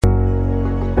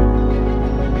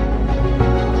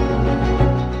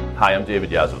Hi, I'm David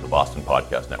Yaz of the Boston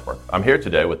Podcast Network. I'm here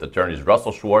today with attorneys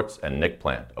Russell Schwartz and Nick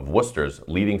Plante of Worcester's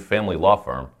leading family law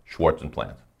firm, Schwartz and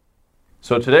Plante.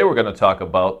 So today we're going to talk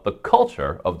about the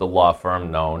culture of the law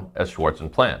firm known as Schwartz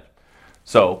and Plante.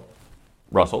 So,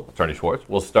 Russell, Attorney Schwartz,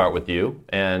 we'll start with you.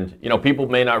 And, people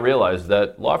may not realize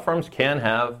that law firms can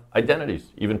have identities,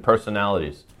 even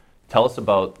personalities. Tell us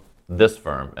about this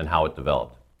firm and how it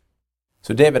developed.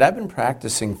 So, David, I've been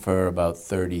practicing for about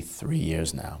 33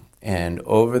 years now. And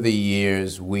over the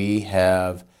years, we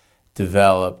have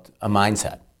developed a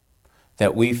mindset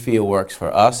that we feel works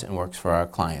for us and works for our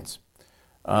clients.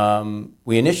 I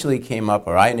initially came up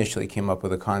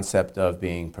with a concept of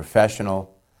being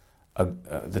professional.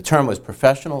 The term was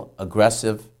professional,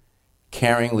 aggressive,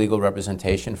 caring legal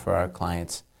representation for our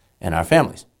clients and our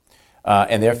families,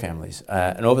 and their families.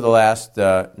 And over the last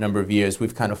number of years,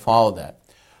 we've kind of followed that.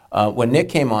 When Nick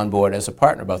came on board as a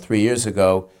partner about 3 years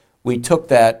ago, we took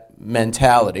that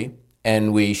mentality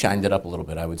and we shined it up a little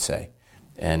bit, I would say.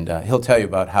 And he'll tell you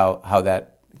about how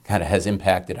that kind of has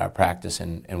impacted our practice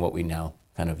and what we now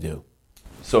kind of do.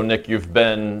 So, Nick, you've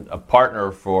been a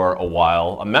partner for a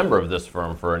while, a member of this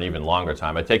firm for an even longer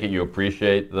time. I take it you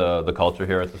appreciate the culture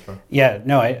here at this firm? Yeah,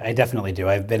 no, I definitely do.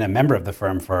 I've been a member of the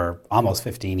firm for almost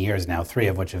 15 years now, 3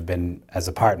 of which have been as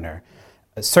a partner.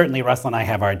 Certainly, Russell and I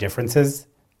have our differences.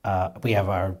 We have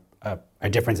our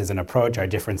differences in approach, our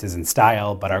differences in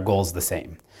style, but our goal is the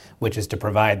same, which is to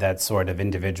provide that sort of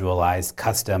individualized,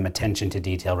 custom, attention to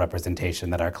detail representation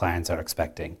that our clients are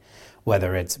expecting.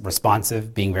 Whether it's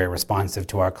responsive, being very responsive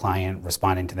to our client,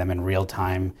 responding to them in real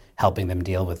time, helping them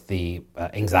deal with the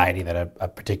anxiety that a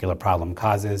particular problem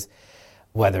causes.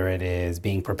 Whether it is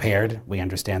being prepared, we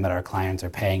understand that our clients are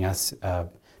paying us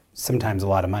sometimes a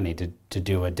lot of money to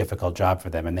do a difficult job for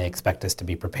them, and they expect us to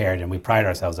be prepared, and we pride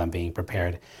ourselves on being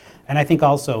prepared. And I think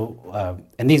also,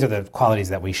 and these are the qualities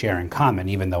that we share in common,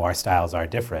 even though our styles are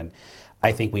different,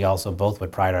 I think we also both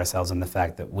would pride ourselves in the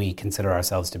fact that we consider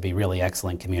ourselves to be really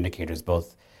excellent communicators,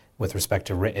 both with respect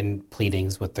to written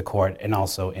pleadings with the court and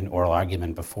also in oral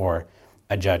argument before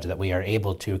a judge, that we are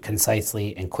able to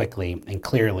concisely and quickly and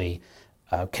clearly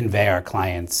convey our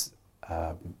client's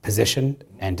position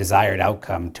and desired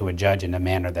outcome to a judge in a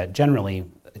manner that generally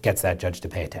gets that judge to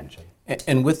pay attention.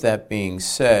 And with that being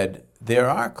said, there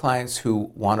are clients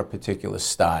who want a particular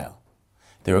style.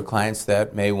 There are clients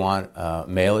that may want a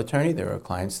male attorney. There are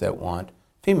clients that want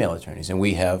female attorneys. And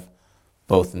we have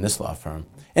both in this law firm.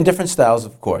 And different styles,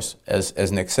 of course,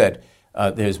 as Nick said.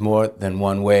 There's more than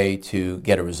one way to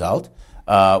get a result.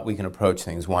 We can approach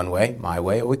things one way, my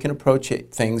way, or we can approach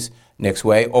things Nick's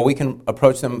way, or we can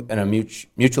approach them in a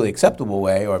mutually acceptable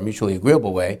way or a mutually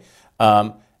agreeable way.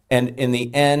 And in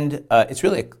the end, it's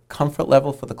really a comfort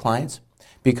level for the clients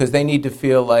because they need to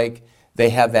feel like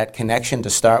they have that connection to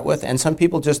start with. And some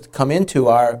people just come into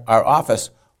our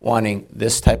office wanting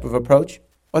this type of approach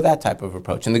or that type of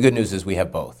approach. And the good news is we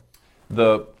have both.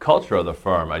 The culture of the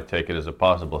firm, I take it, is a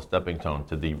possible stepping stone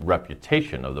to the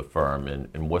reputation of the firm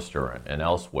in Worcester and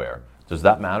elsewhere. Does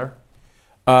that matter?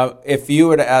 If you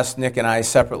were to ask Nick and I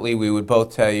separately, we would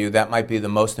both tell you that might be the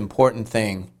most important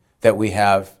thing that we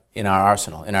have in our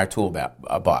arsenal, in our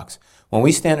toolbox. When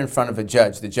we stand in front of a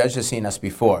judge, the judge has seen us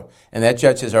before, and that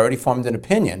judge has already formed an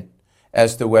opinion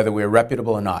as to whether we're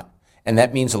reputable or not. And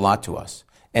that means a lot to us.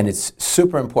 And it's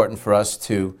super important for us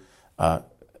to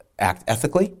act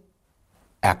ethically,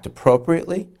 act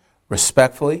appropriately,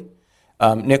 respectfully.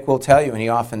 Nick will tell you, and he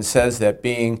often says that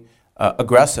being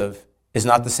aggressive is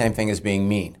not the same thing as being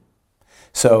mean.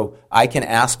 So I can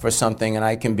ask for something and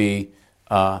I can be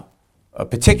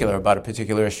particular about a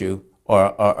particular issue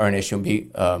or an issue and be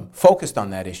focused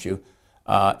on that issue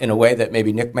in a way that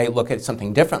maybe Nick may look at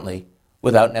something differently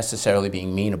without necessarily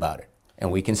being mean about it. And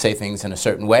we can say things in a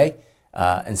certain way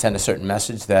and send a certain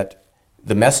message that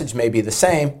the message may be the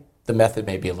same, the method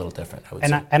may be a little different, I would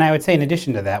say. And I would say in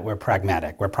addition to that, we're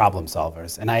pragmatic, we're problem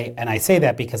solvers. And I say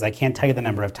that because I can't tell you the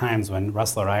number of times when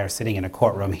Russell or I are sitting in a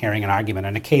courtroom hearing an argument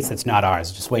on a case that's not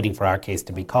ours, just waiting for our case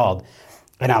to be called,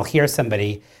 and I'll hear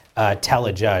somebody tell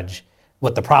a judge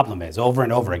what the problem is, over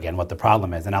and over again what the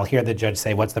problem is. And I'll hear the judge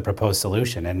say, what's the proposed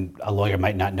solution? And a lawyer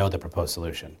might not know the proposed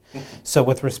solution. So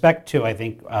with respect to, I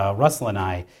think, Russell and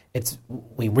I,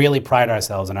 we really pride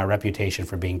ourselves on our reputation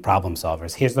for being problem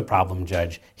solvers. Here's the problem,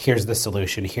 judge. Here's the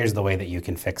solution. Here's the way that you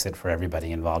can fix it for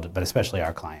everybody involved, but especially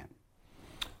our client.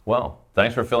 Well,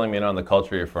 thanks for filling me in on the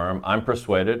culture of your firm. I'm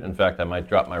persuaded. In fact, I might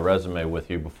drop my resume with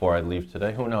you before I leave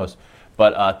today. Who knows?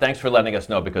 But thanks for letting us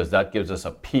know, because that gives us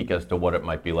a peek as to what it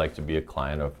might be like to be a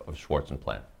client of Schwartz and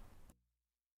Plante.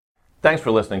 Thanks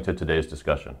for listening to today's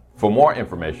discussion. For more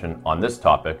information on this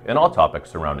topic and all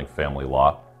topics surrounding family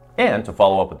law, And to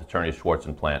follow up with attorneys Schwartz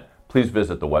and Plante, please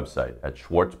visit the website at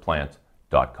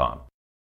schwartzplant.com.